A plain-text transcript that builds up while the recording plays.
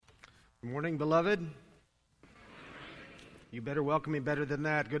Good morning, beloved. You better welcome me better than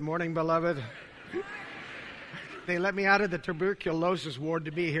that. Good morning, beloved. They let me out of the tuberculosis ward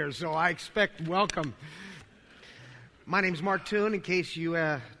to be here, so I expect welcome. My name's Mark Toon. In case you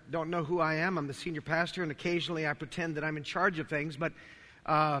don't know who I am, I'm the senior pastor, and occasionally I pretend that I'm in charge of things. But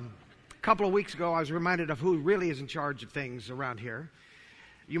a couple of weeks ago, I was reminded of who really is in charge of things around here.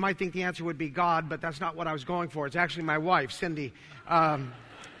 You might think the answer would be God, but that's not what I was going for. It's actually my wife, Cindy.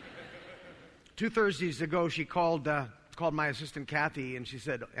 2 Thursdays ago, she called my assistant, Kathy, and she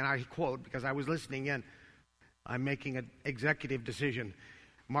said, and I quote, because I was listening in, "I'm making an executive decision.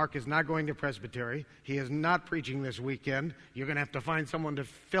 Mark is not going to Presbytery. He is not preaching this weekend. You're going to have to find someone to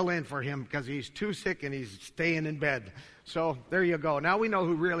fill in for him because he's too sick and he's staying in bed." So there you go. Now we know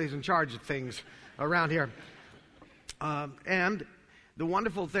who really is in charge of things around here. And the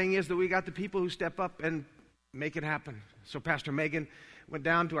wonderful thing is that we got the people who step up and make it happen. So Pastor Megan went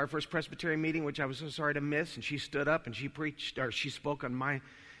down to our first Presbyterian meeting, which I was so sorry to miss, and she stood up and she spoke on my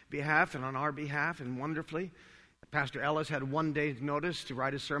behalf and on our behalf, and wonderfully. Pastor Ellis had 1 day's notice to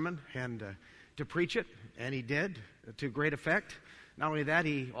write a sermon and to preach it, and he did to great effect. Not only that,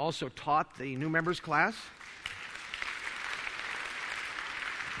 he also taught the new members class.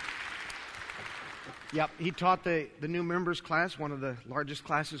 Yep, he taught the new members class, one of the largest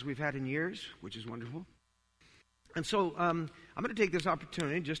classes we've had in years, which is wonderful. And so I'm going to take this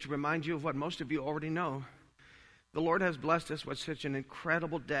opportunity just to remind you of what most of you already know. The Lord has blessed us with such an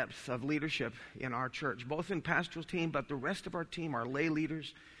incredible depth of leadership in our church, both in pastoral team, but the rest of our team, our lay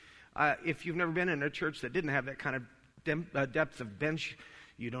leaders. If you've never been in a church that didn't have that kind of depth of bench,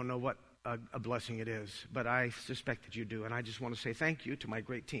 you don't know what a blessing it is. But I suspect that you do, and I just want to say thank you to my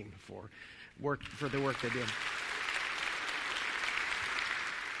great team for the work they did.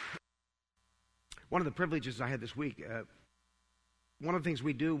 One of the privileges I had this week, one of the things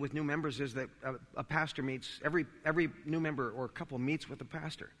we do with new members is that a pastor meets, every new member or couple meets with a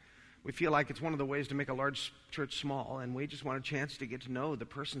pastor. We feel like it's one of the ways to make a large church small, and we just want a chance to get to know the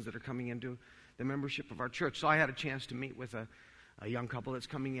persons that are coming into the membership of our church. So I had a chance to meet with a young couple that's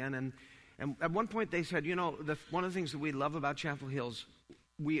coming in, and at one point they said, one of the things that we love about Chapel Hills,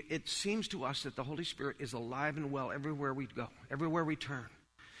 it seems to us that the Holy Spirit is alive and well everywhere we go, everywhere we turn.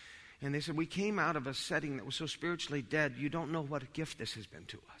 And they said, we came out of a setting that was so spiritually dead, you don't know what a gift this has been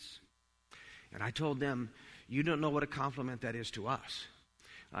to us. And I told them, you don't know what a compliment that is to us.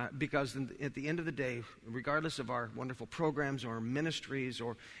 Because at the end of the day, regardless of our wonderful programs or ministries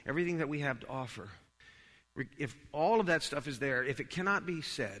or everything that we have to offer, if all of that stuff is there, if it cannot be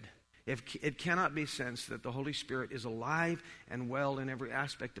said, if it cannot be sensed that the Holy Spirit is alive and well in every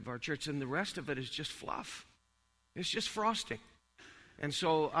aspect of our church, then the rest of it is just fluff. It's just frosting. And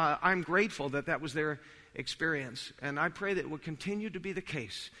so I'm grateful that was their experience. And I pray that it will continue to be the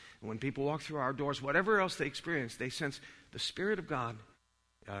case. And when people walk through our doors, whatever else they experience, they sense the Spirit of God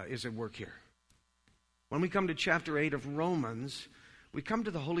is at work here. When we come to chapter 8 of Romans, we come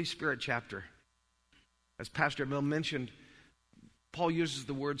to the Holy Spirit chapter. As Pastor Bill mentioned, Paul uses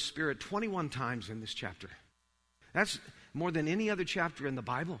the word Spirit 21 times in this chapter. That's more than any other chapter in the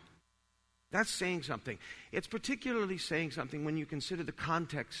Bible. That's saying something. It's particularly saying something when you consider the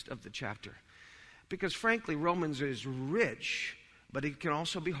context of the chapter. Because frankly, Romans is rich, but it can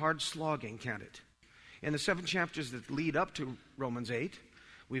also be hard slogging, can't it? In the 7 chapters that lead up to Romans 8,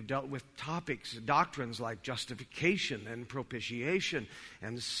 we've dealt with topics, doctrines like justification and propitiation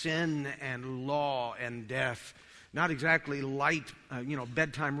and sin and law and death. Not exactly light,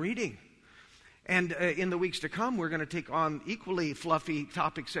 bedtime reading. And in the weeks to come, we're going to take on equally fluffy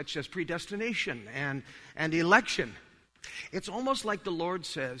topics such as predestination and election. It's almost like the Lord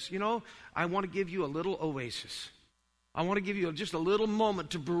says, I want to give you a little oasis. I want to give you just a little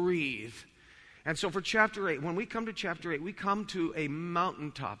moment to breathe. And so for chapter 8, when we come to chapter 8, we come to a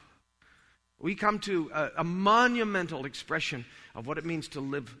mountaintop. We come to a monumental expression of what it means to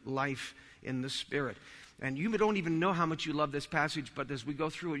live life in the Spirit. And you don't even know how much you love this passage, but as we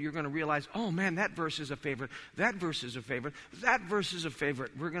go through it, you're going to realize, oh man, that verse is a favorite, that verse is a favorite, that verse is a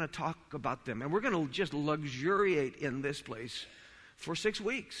favorite. We're going to talk about them, and we're going to just luxuriate in this place for 6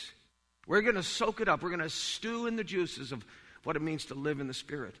 weeks. We're going to soak it up. We're going to stew in the juices of what it means to live in the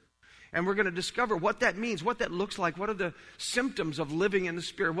Spirit. And we're going to discover what that means, what that looks like, what are the symptoms of living in the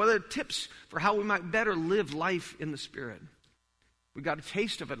Spirit, what are the tips for how we might better live life in the Spirit. We got a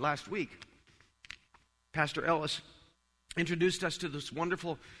taste of it last week. Pastor Ellis introduced us to this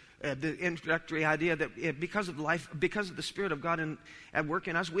wonderful the introductory idea that because of the Spirit of God at work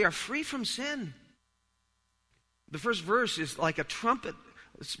in us, we are free from sin. The first verse is like a trumpet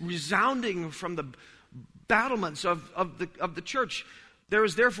resounding from the battlements of the church. There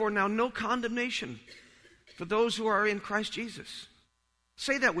is therefore now no condemnation for those who are in Christ Jesus.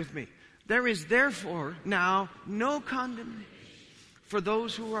 Say that with me. There is therefore now no condemnation for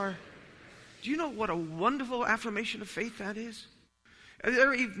those who are... Do you know what a wonderful affirmation of faith that is? There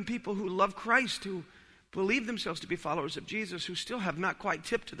are even people who love Christ, who believe themselves to be followers of Jesus, who still have not quite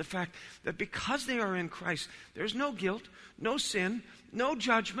tipped to the fact that because they are in Christ, there's no guilt, no sin, no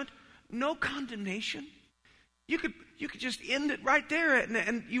judgment, no condemnation. You could just end it right there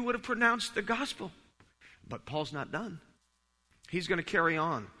and you would have pronounced the gospel. But Paul's not done. He's going to carry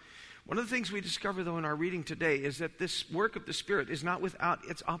on. One of the things we discover, though, in our reading today is that this work of the Spirit is not without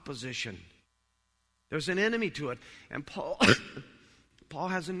its opposition. There's an enemy to it. And Paul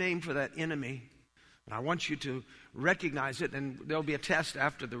has a name for that enemy. And I want you to recognize it, and there'll be a test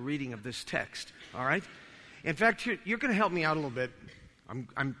after the reading of this text. All right? In fact, you're going to help me out a little bit.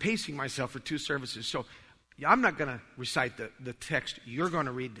 I'm pacing myself for 2 services. So I'm not going to recite the text. You're going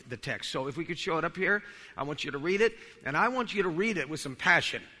to read the text. So if we could show it up here, I want you to read it. And I want you to read it with some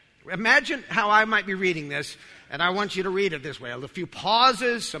passion. Imagine how I might be reading this, and I want you to read it this way. A few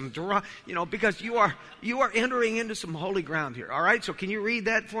pauses, because you are entering into some holy ground here. All right? So can you read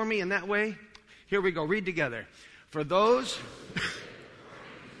that for me in that way? Here we go. Read together. For those...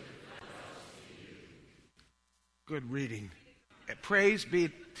 Good reading. Praise be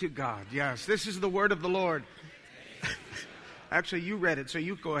to God. Yes, this is the word of the Lord. Actually, you read it, so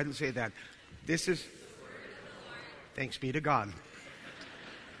you go ahead and say that. This is... Thanks be to God.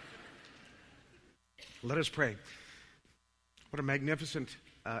 Let us pray. What a magnificent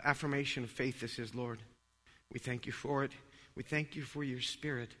affirmation of faith this is, Lord. We thank you for it. We thank you for your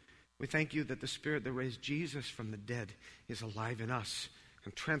Spirit. We thank you that the Spirit that raised Jesus from the dead is alive in us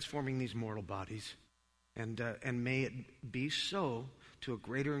and transforming these mortal bodies. And may it be so to a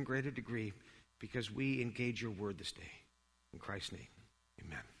greater and greater degree because we engage your word this day. In Christ's name,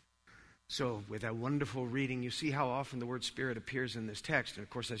 amen. So with that wonderful reading, you see how often the word Spirit appears in this text. And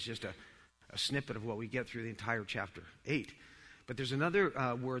of course, that's just a snippet of what we get through the entire chapter 8. But there's another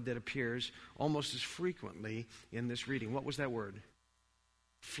word that appears almost as frequently in this reading. What was that word?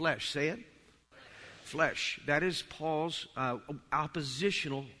 Flesh. Say it. Flesh. That is Paul's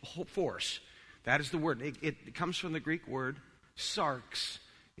oppositional force. That is the word. It comes from the Greek word sarx.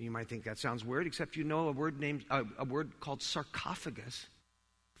 You might think that sounds weird, except you know a word called sarcophagus,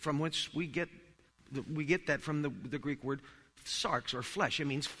 from which we get that from the Greek word sarx, or flesh. It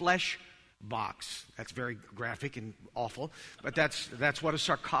means flesh box. That's very graphic and awful, but that's what a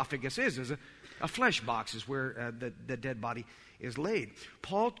sarcophagus is a flesh box is where the dead body is laid.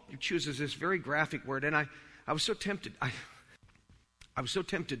 Paul chooses this very graphic word, and I was so tempted. I was so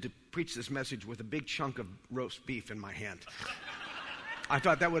tempted to preach this message with a big chunk of roast beef in my hand. I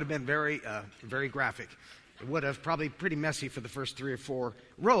thought that would have been very, very graphic. It would have probably pretty messy for the first 3 or 4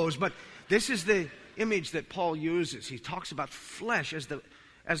 rows, but this is the image that Paul uses. He talks about flesh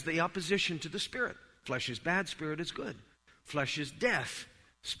as the opposition to the Spirit. Flesh is bad, Spirit is good. Flesh is death,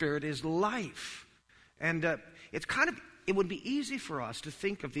 Spirit is life. And it would be easy for us to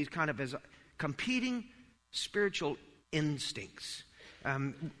think of these kind of as competing spiritual instincts.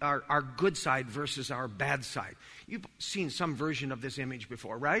 Our good side versus our bad side. You've seen some version of this image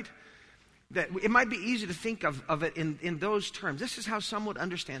before, right? That it might be easy to think of it in those terms. This is how some would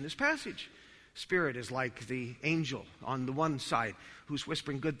understand this passage. Spirit is like the angel on the one side who's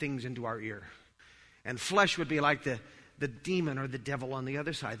whispering good things into our ear. And flesh would be like the demon or the devil on the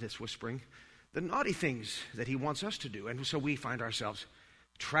other side that's whispering the naughty things that he wants us to do. And so we find ourselves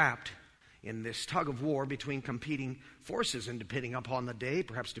trapped in this tug of war between competing forces, and depending upon the day,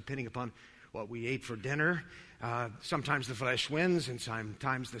 perhaps depending upon what we ate for dinner, sometimes the flesh wins and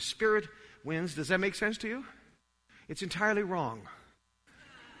sometimes the Spirit wins. Does that make sense to you? It's entirely wrong.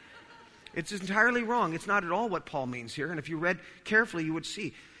 It's entirely wrong. It's not at all what Paul means here. And if you read carefully, you would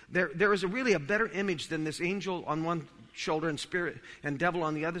see there is really a better image than this angel on one shoulder and Spirit and devil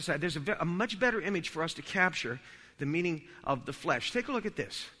on the other side. There's a much better image for us to capture the meaning of the flesh. Take a look at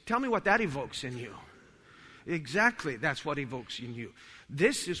this. Tell me what that evokes in you. Exactly, that's what evokes in you.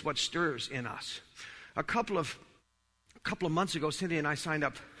 This is what stirs in us. A couple of months ago, Cindy and I signed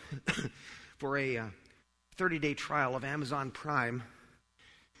up for a 30-day trial of Amazon Prime,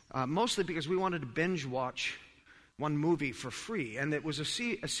 mostly because we wanted to binge watch one movie for free, and it was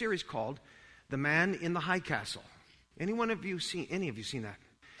a series called The Man in the High Castle. Any of you seen that?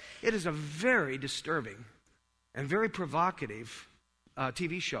 It is a very disturbing and very provocative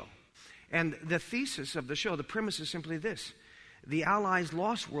TV show. And the thesis of the show, the premise is simply this. The Allies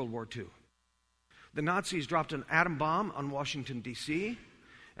lost World War II. The Nazis dropped an atom bomb on Washington, D.C.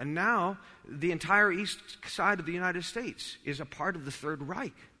 And now the entire east side of the United States is a part of the Third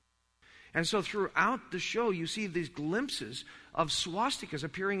Reich. And so throughout the show, you see these glimpses of swastikas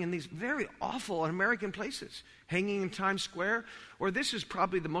appearing in these very awful American places, hanging in Times Square, or this is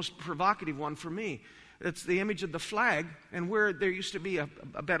probably the most provocative one for me. It's the image of the flag, and where there used to be a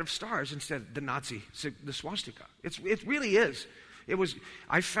bed of stars instead of the swastika. It really is.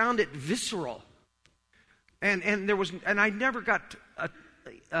 I found it visceral. And I never got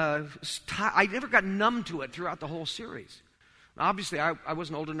I never got numb to it throughout the whole series. Now, obviously, I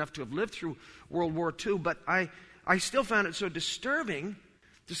wasn't old enough to have lived through World War II, but I still found it so disturbing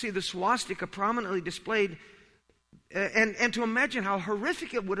to see the swastika prominently displayed, and to imagine how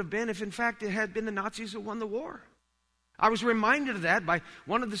horrific it would have been if, in fact, it had been the Nazis who won the war. I was reminded of that by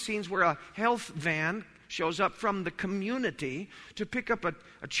one of the scenes where a health van shows up from the community to pick up a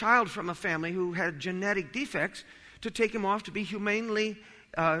child from a family who had genetic defects to take him off to be humanely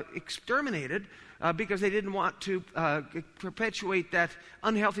exterminated because they didn't want to perpetuate that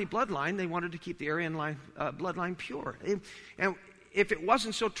unhealthy bloodline. They wanted to keep the Aryan bloodline pure. And if it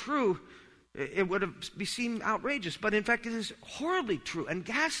wasn't so true, it would have seemed outrageous. But in fact, it is horribly true and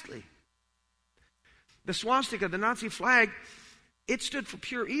ghastly. The swastika, the Nazi flag, it stood for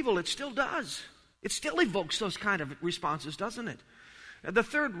pure evil. It still does. It still evokes those kind of responses, doesn't it? The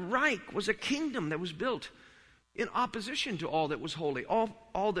Third Reich was a kingdom that was built in opposition to all that was holy,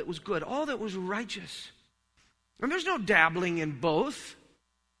 all that was good, all that was righteous. And there's no dabbling in both.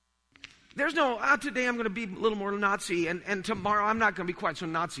 There's no, today I'm going to be a little more Nazi, and tomorrow I'm not going to be quite so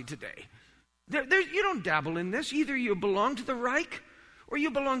Nazi today. You don't dabble in this. Either you belong to the Reich or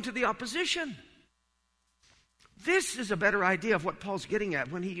you belong to the opposition. This is a better idea of what Paul's getting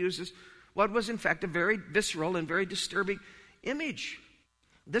at when he uses what was in fact a very visceral and very disturbing image.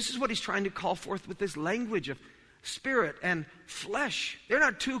 This is what he's trying to call forth with this language of spirit and flesh. They're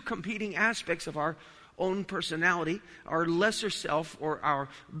not two competing aspects of our own personality, our lesser self or our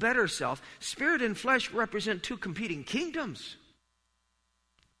better self. Spirit and flesh represent two competing kingdoms.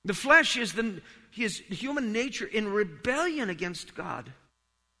 The flesh is his human nature in rebellion against God.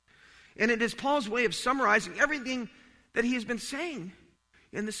 And it is Paul's way of summarizing everything that he has been saying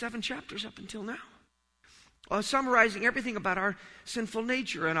in the 7 chapters up until now. Summarizing everything about our sinful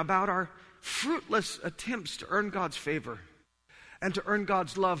nature and about our fruitless attempts to earn God's favor and to earn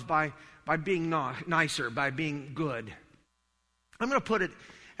God's love by being nicer, by being good. I'm going to put it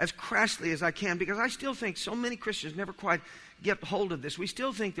as crassly as I can because I still think so many Christians never quite get hold of this. We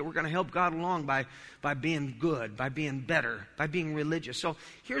still think that we're going to help God along by being good, by being better, by being religious. So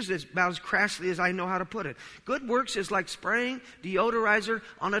here's this about as crassly as I know how to put it. Good works is like spraying deodorizer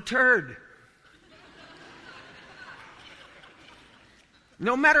on a turd.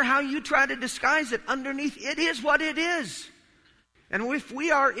 No matter how you try to disguise it, underneath it is what it is. And if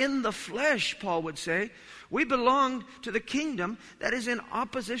we are in the flesh, Paul would say, we belong to the kingdom that is in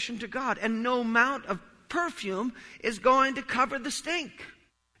opposition to God. And no amount of perfume is going to cover the stink.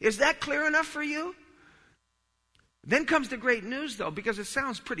 Is that clear enough for you? Then comes the great news, though, because it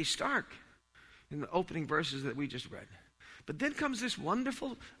sounds pretty stark in the opening verses that we just read. But then comes this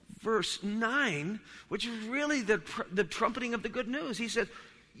wonderful verse 9, which is really the trumpeting of the good news. He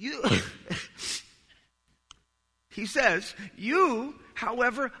says, you,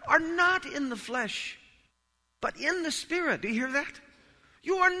 however, are not in the flesh, but in the Spirit. Do you hear that?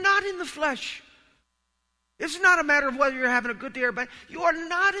 You are not in the flesh. It's not a matter of whether you're having a good day or bad. You are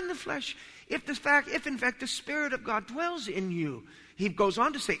not in the flesh. If in fact the Spirit of God dwells in you. He goes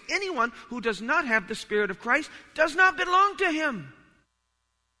on to say, anyone who does not have the Spirit of Christ does not belong to him.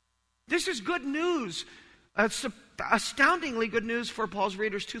 This is good news. It's astoundingly good news for Paul's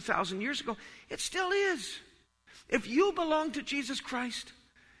readers 2,000 years ago. It still is. If you belong to Jesus Christ,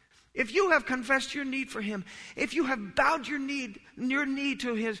 if you have confessed your need for him, if you have bowed your knee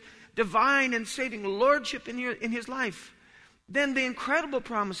to his divine and saving lordship in his life, then the incredible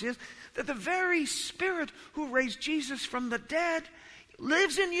promise is that the very Spirit who raised Jesus from the dead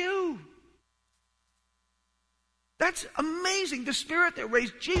lives in you. That's amazing. The Spirit that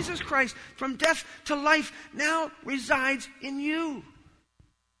raised Jesus Christ from death to life now resides in you.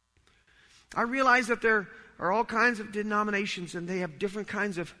 I realize that there are all kinds of denominations and they have different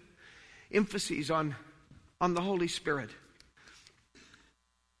kinds of emphases on the Holy Spirit.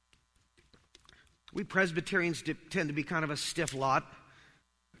 We Presbyterians tend to be kind of a stiff lot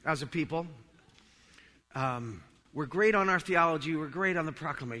as a people. We're great on our theology. We're great on the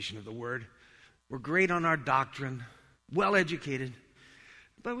proclamation of the Word. We're great on our doctrine, well educated,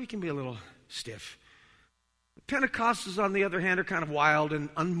 but we can be a little stiff. Pentecostals, on the other hand, are kind of wild and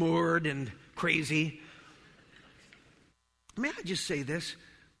unmoored and crazy. May I just say this?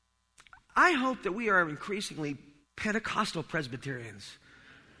 I hope that we are increasingly Pentecostal Presbyterians.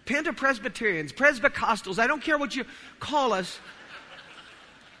 Penta-Presbyterians, Presbycostals, I don't care what you call us.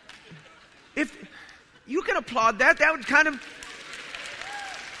 If you can applaud that, that would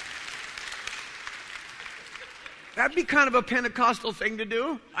that'd be kind of a Pentecostal thing to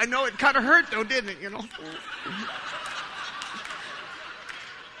do. I know it kind of hurt though, didn't it,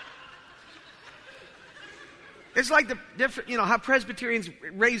 It's like the different, how Presbyterians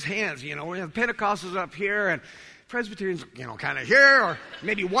raise hands, we have Pentecostals up here and Presbyterians, kind of here, or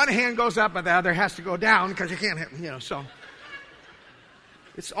maybe one hand goes up but the other has to go down because you can't have, so.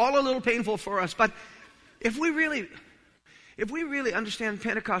 It's all a little painful for us, but if we really understand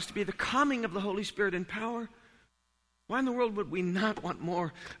Pentecost to be the coming of the Holy Spirit in power, why in the world would we not want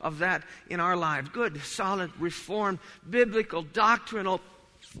more of that in our lives? Good, solid, reformed, biblical, doctrinal,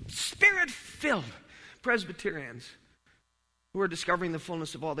 Spirit-filled Presbyterians who are discovering the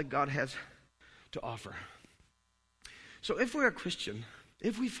fullness of all that God has to offer. So if we're a Christian,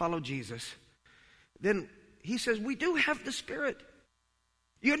 if we follow Jesus, then he says we do have the Spirit.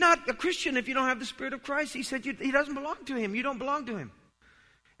 You're not a Christian if you don't have the Spirit of Christ. He said he doesn't belong to him. You don't belong to him.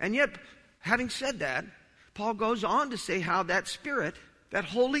 And yet, having said that, Paul goes on to say how that Spirit, that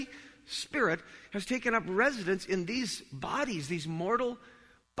Holy Spirit, has taken up residence in these bodies, these mortal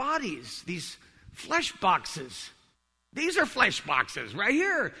bodies, these flesh boxes. These are flesh boxes right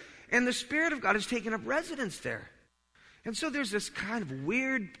here. And the Spirit of God has taken up residence there. And so there's this kind of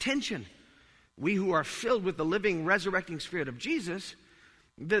weird tension. We who are filled with the living, resurrecting Spirit of Jesus,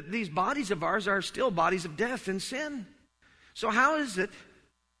 that these bodies of ours are still bodies of death and sin. So how is it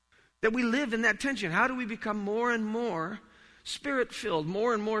that we live in that tension? How do we become more and more Spirit-filled,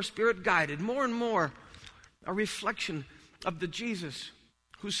 more and more Spirit-guided, more and more a reflection of the Jesus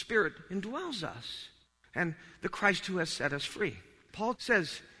whose Spirit indwells us and the Christ who has set us free? Paul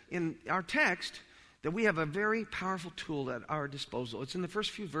says in our text that we have a very powerful tool at our disposal. It's in the first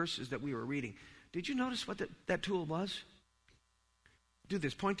few verses that we were reading. Did you notice what that tool was? Do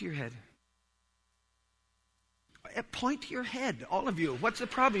this. Point to your head. Point to your head, all of you. What's the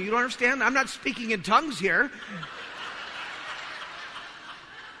problem? You don't understand? I'm not speaking in tongues here.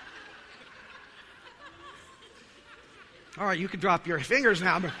 All right, you can drop your fingers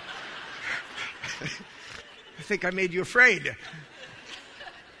now. But I think I made you afraid.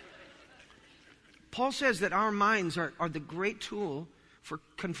 Paul says that our minds are the great tool for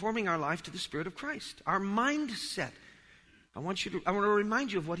conforming our life to the Spirit of Christ. Our mindset. I want to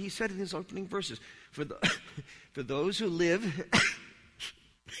remind you of what he said in his opening verses. For those who live,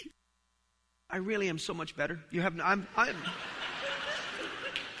 I really am so much better. I'm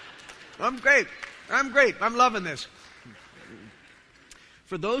great. I'm loving this.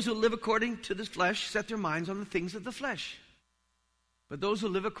 For those who live according to the flesh set their minds on the things of the flesh. But those who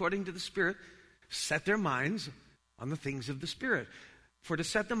live according to the Spirit set their minds on the things of the Spirit. For to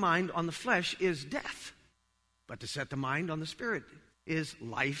set the mind on the flesh is death, but to set the mind on the Spirit is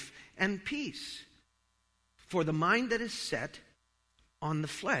life and peace. For the mind that is set on the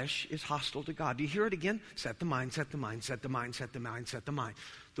flesh is hostile to God. Do you hear it again? Set the mind, set the mind, set the mind, set the mind, set the mind.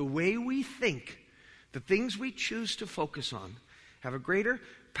 The way we think, the things we choose to focus on, have a greater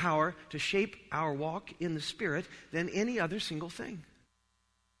power to shape our walk in the Spirit than any other single thing.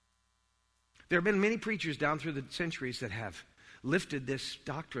 There have been many preachers down through the centuries that have lifted this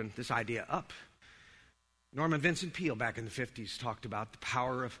doctrine, this idea up. Norman Vincent Peale back in the 50s talked about the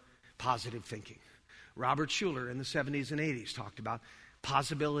power of positive thinking. Robert Schuller in the 70s and 80s talked about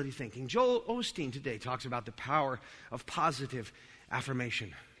possibility thinking. Joel Osteen today talks about the power of positive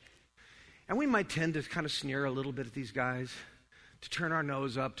affirmation. And we might tend to kind of sneer a little bit at these guys, to turn our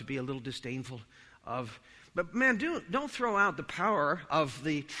nose up, to be a little disdainful of. But man, don't throw out the power of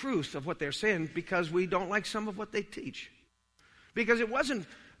the truth of what they're saying because we don't like some of what they teach. Because it wasn't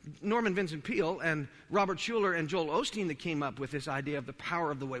Norman Vincent Peale and Robert Schuller and Joel Osteen that came up with this idea of the power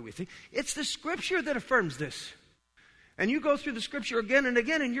of the way we think. It's the Scripture that affirms this. And you go through the Scripture again and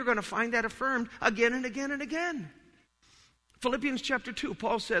again, and you're going to find that affirmed again and again and again. Philippians chapter 2,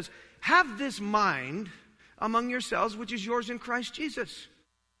 Paul says, have this mind among yourselves, which is yours in Christ Jesus.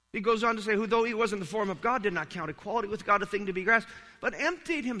 He goes on to say, who though he was in the form of God, did not count equality with God a thing to be grasped, but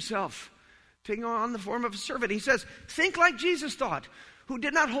emptied himself, taking on the form of a servant. He says, think like Jesus thought, who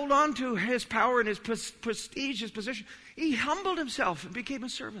did not hold on to his power and his prestige, his position. He humbled himself and became a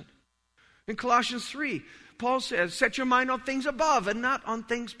servant. In Colossians 3, Paul says, set your mind on things above and not on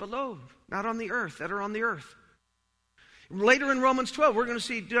things below, not on the earth, that are on the earth. Later in Romans 12, we're going to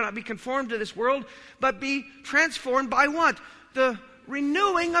see, do not be conformed to this world, but be transformed by what? The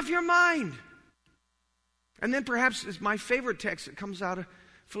renewing of your mind. And then perhaps is my favorite text that comes out of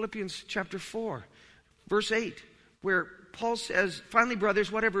Philippians chapter 4, verse 8, where Paul says, finally,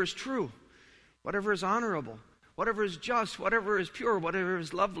 brothers, whatever is true, whatever is honorable, whatever is just, whatever is pure, whatever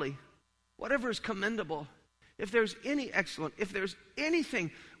is lovely, whatever is commendable, if there's any excellent, if there's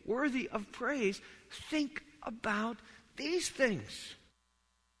anything worthy of praise, think about these things.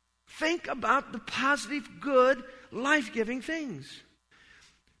 Think about the positive, good, life-giving things.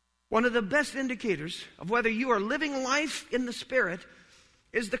 One of the best indicators of whether you are living life in the Spirit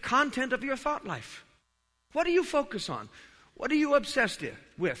is the content of your thought life. What do you focus on? What are you obsessed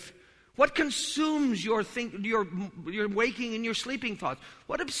with? What consumes your waking and your sleeping thoughts?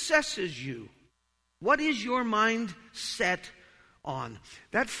 What obsesses you? What is your mind set on?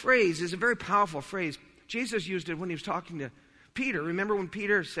 That phrase is a very powerful phrase. Jesus used it when he was talking to Peter. Remember when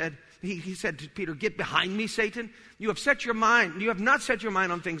Peter said, he said to Peter, "Get behind me, Satan. You have set your mind, you have not set your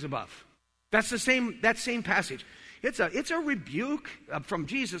mind on things above." That's that same passage. It's a rebuke from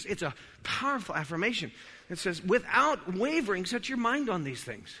Jesus. It's a powerful affirmation. It says, without wavering, set your mind on these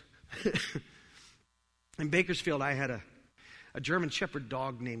things. In Bakersfield, I had a German Shepherd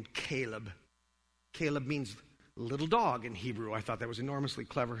dog named Caleb. Caleb means little dog in Hebrew. I thought that was enormously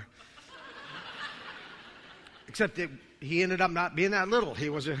clever. Except that he ended up not being that little. He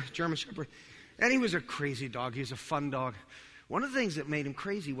was a German Shepherd. And he was a crazy dog. He was a fun dog. One of the things that made him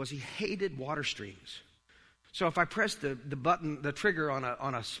crazy was he hated water streams. So if I pressed the button, the trigger on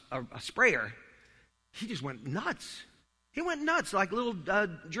a sprayer, he just went nuts. He went nuts like little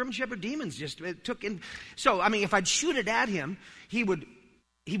German Shepherd demons just took in. So, I mean, if I'd shoot it at him, he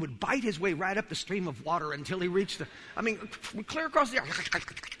would bite his way right up the stream of water until he reached clear across the air.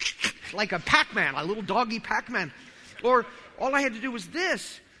 Like a Pac-Man, a little doggy Pac-Man. Or all I had to do was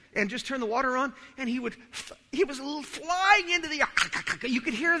this, and just turn the water on, and he was flying into the air. You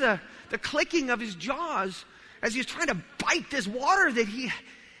could hear the clicking of his jaws as he was trying to bite this water that he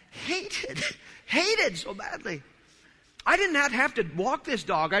hated so badly. I did not have to walk this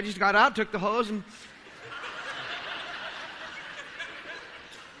dog. I just got out, took the hose, and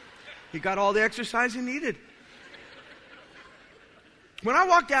he got all the exercise he needed. When I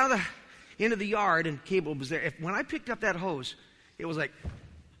walked down into the yard and Cable was there, when I picked up that hose, it was like,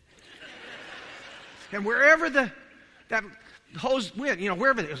 and wherever that hose went,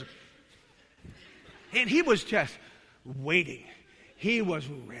 wherever it was, and he was just waiting. He was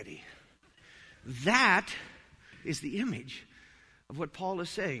ready. That is the image of what Paul is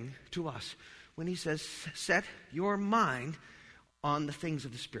saying to us when he says, set your mind on the things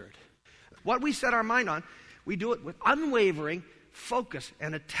of the Spirit. What we set our mind on, we do it with unwavering focus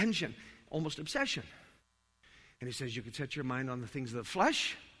and attention, almost obsession. And he says you can set your mind on the things of the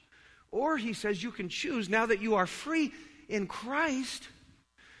flesh, or he says you can choose, now that you are free in Christ,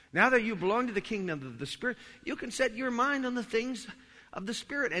 now that you belong to the kingdom of the Spirit, you can set your mind on the things of the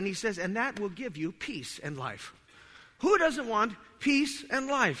Spirit. And he says, and that will give you peace and life. Who doesn't want peace and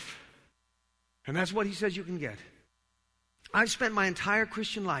life? And that's what he says you can get. I've spent my entire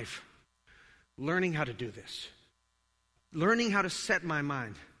Christian life learning how to do this. Learning how to set my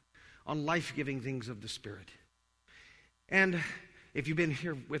mind on life-giving things of the Spirit. And if you've been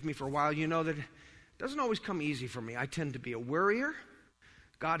here with me for a while, you know that it doesn't always come easy for me. I tend to be a worrier.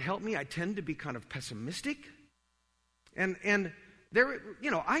 God help me. I tend to be kind of pessimistic. And there,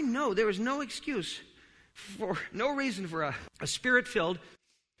 I know there is no excuse for no reason for a Spirit-filled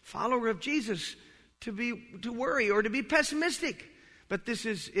follower of Jesus to worry or to be pessimistic. But this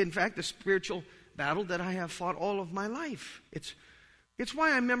is, in fact, the spiritual battle that I have fought all of my life. It's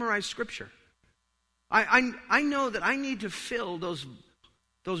why I memorize Scripture. I know that I need to fill those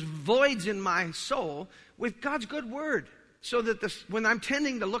voids in my soul with God's good word, so that when I'm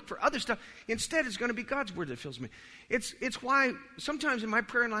tending to look for other stuff, instead it's going to be God's word that fills me. It's why sometimes in my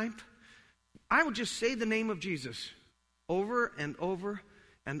prayer life, I would just say the name of Jesus over and over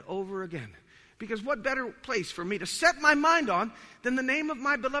and over again. Because what better place for me to set my mind on than the name of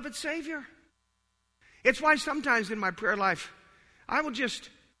my beloved Savior? It's why sometimes in my prayer life, I will just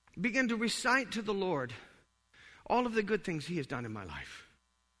begin to recite to the Lord all of the good things He has done in my life.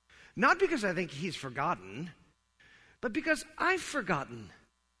 Not because I think He's forgotten, but because I've forgotten.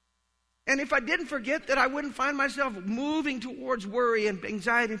 And if I didn't forget, that I wouldn't find myself moving towards worry and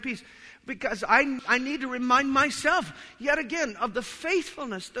anxiety and peace. Because I need to remind myself yet again of the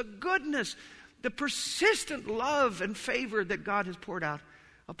faithfulness, the goodness, the persistent love and favor that God has poured out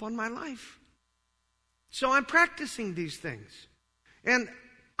upon my life. So I'm practicing these things. And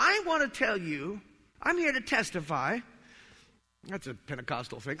I want to tell you, I'm here to testify. That's a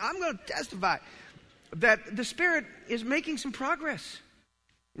Pentecostal thing. I'm going to testify that the Spirit is making some progress.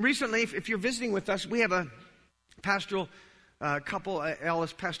 Recently, if you're visiting with us, we have a pastoral couple,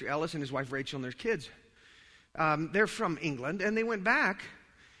 Pastor Ellis and his wife Rachel and their kids. They're from England, and they went back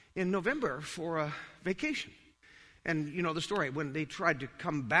in November for a vacation. And you know the story. When they tried to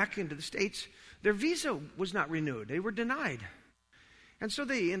come back into the States, their visa was not renewed. They were denied. And so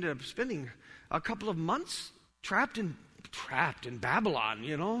they ended up spending a couple of months trapped in Babylon,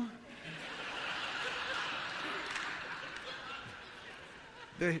 you know.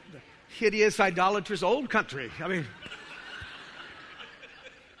 The hideous, idolatrous old country. I mean,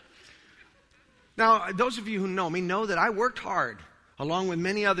 now, those of you who know me know that I worked hard, along with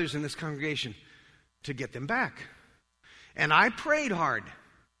many others in this congregation, to get them back. And I prayed hard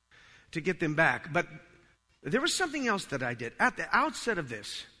to get them back. But there was something else that I did. At the outset of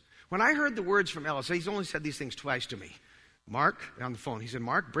this, when I heard the words from Ellis, he's only said these things twice to me. Mark, on the phone, he said,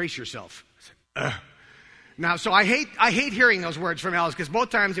 "Mark, brace yourself." I said, "Ugh." Now, so I hate hearing those words from Ellis, because both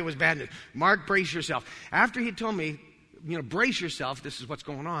times it was bad news. "Mark, brace yourself." After he told me, brace yourself, this is what's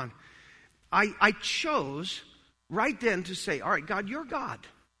going on, I chose right then to say, all right, God, you're God.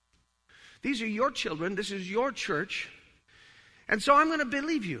 These are your children. This is your church. And so I'm going to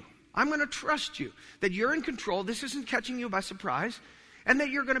believe you. I'm going to trust you that you're in control. This isn't catching you by surprise, and that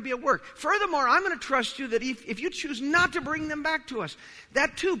you're going to be at work. Furthermore, I'm going to trust you that if you choose not to bring them back to us,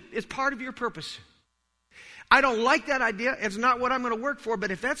 that too is part of your purpose. I don't like that idea. It's not what I'm going to work for,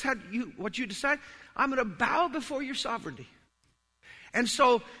 but if that's what you decide, I'm going to bow before your sovereignty. And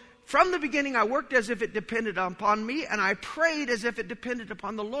so from the beginning, I worked as if it depended upon me, and I prayed as if it depended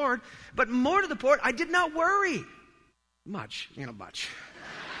upon the Lord. But more to the point, I did not worry much.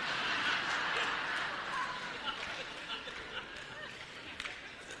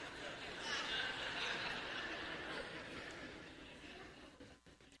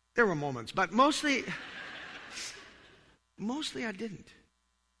 There were moments, but mostly I didn't.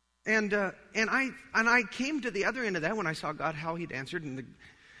 And I came to the other end of that when I saw God, how He'd answered, and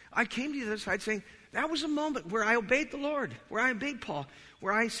I came to the other side saying, that was a moment where I obeyed the Lord, where I obeyed Paul,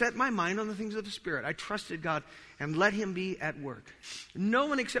 where I set my mind on the things of the Spirit. I trusted God and let Him be at work. No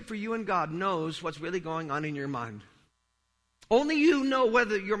one except for you and God knows what's really going on in your mind. Only you know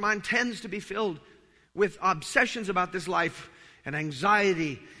whether your mind tends to be filled with obsessions about this life and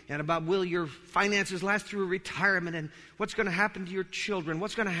anxiety and about will your finances last through retirement and what's going to happen to your children,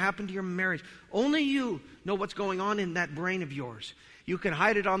 what's going to happen to your marriage. Only you know what's going on in that brain of yours. You can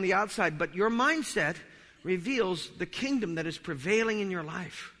hide it on the outside, but your mindset reveals the kingdom that is prevailing in your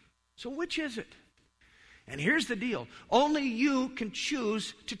life. So which is it? And here's the deal. Only you can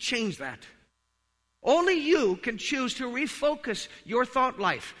choose to change that. Only you can choose to refocus your thought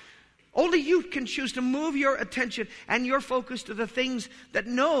life. Only you can choose to move your attention and your focus to the things that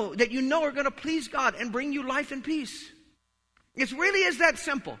you know are going to please God and bring you life and peace. It really is that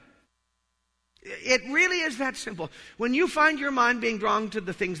simple. It really is that simple. When you find your mind being drawn to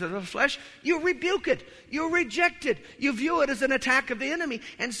the things of the flesh, you rebuke it. You reject it. You view it as an attack of the enemy.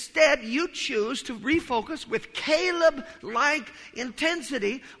 Instead, you choose to refocus with Caleb-like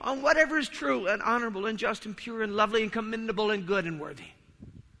intensity on whatever is true and honorable and just and pure and lovely and commendable and good and worthy.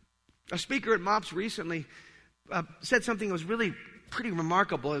 A speaker at MOPS recently said something that was really pretty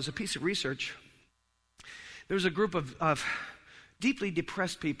remarkable. It was a piece of research. There was a group of deeply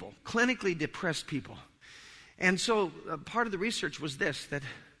depressed people, clinically depressed people. And so part of the research was this, that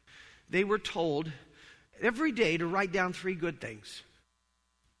they were told every day to write down 3 good things.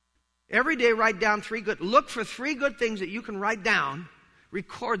 Every day write down 3 good, look for 3 good things that you can write down,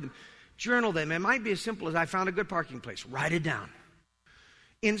 record them, journal them. It might be as simple as I found a good parking place, write it down.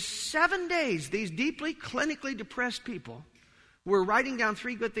 In 7 days, these deeply clinically depressed people were writing down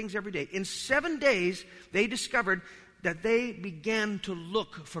 3 good things every day. In 7 days, they discovered that they began to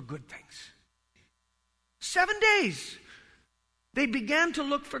look for good things. 7 days. They began to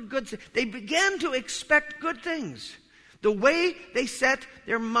look for good things. They began to expect good things. The way they set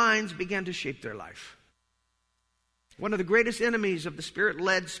their minds began to shape their life. One of the greatest enemies of the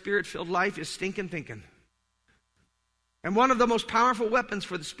Spirit-led, Spirit-filled life is stinking thinking. And one of the most powerful weapons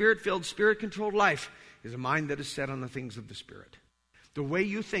for the Spirit-filled, Spirit-controlled life is a mind that is set on the things of the Spirit. The way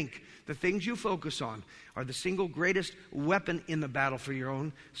you think, the things you focus on, are the single greatest weapon in the battle for your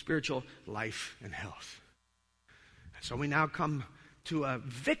own spiritual life and health. So we now come to a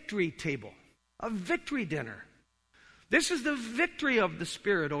victory table, a victory dinner. This is the victory of the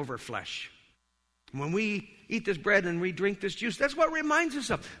Spirit over flesh. When we eat this bread and we drink this juice, that's what reminds us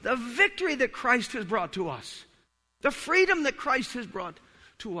of the victory that Christ has brought to us, the freedom that Christ has brought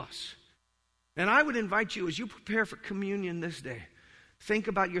to us. And I would invite you, as you prepare for communion this day, think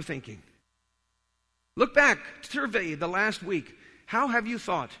about your thinking. Look back, survey the last week. How have you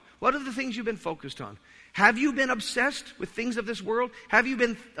thought? What are the things you've been focused on? Have you been obsessed with things of this world? Have you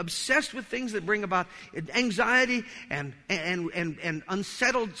been obsessed with things that bring about anxiety and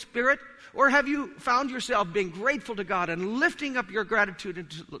unsettled spirit? Or have you found yourself being grateful to God and lifting up your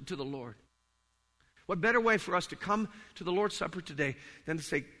gratitude to the Lord? What better way for us to come to the Lord's Supper today than to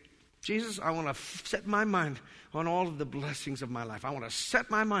say, Jesus, I want to set my mind on all of the blessings of my life. I want to set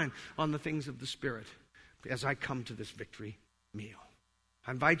my mind on the things of the Spirit as I come to this victory meal.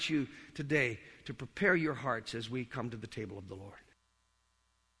 I invite you today to prepare your hearts as we come to the table of the Lord.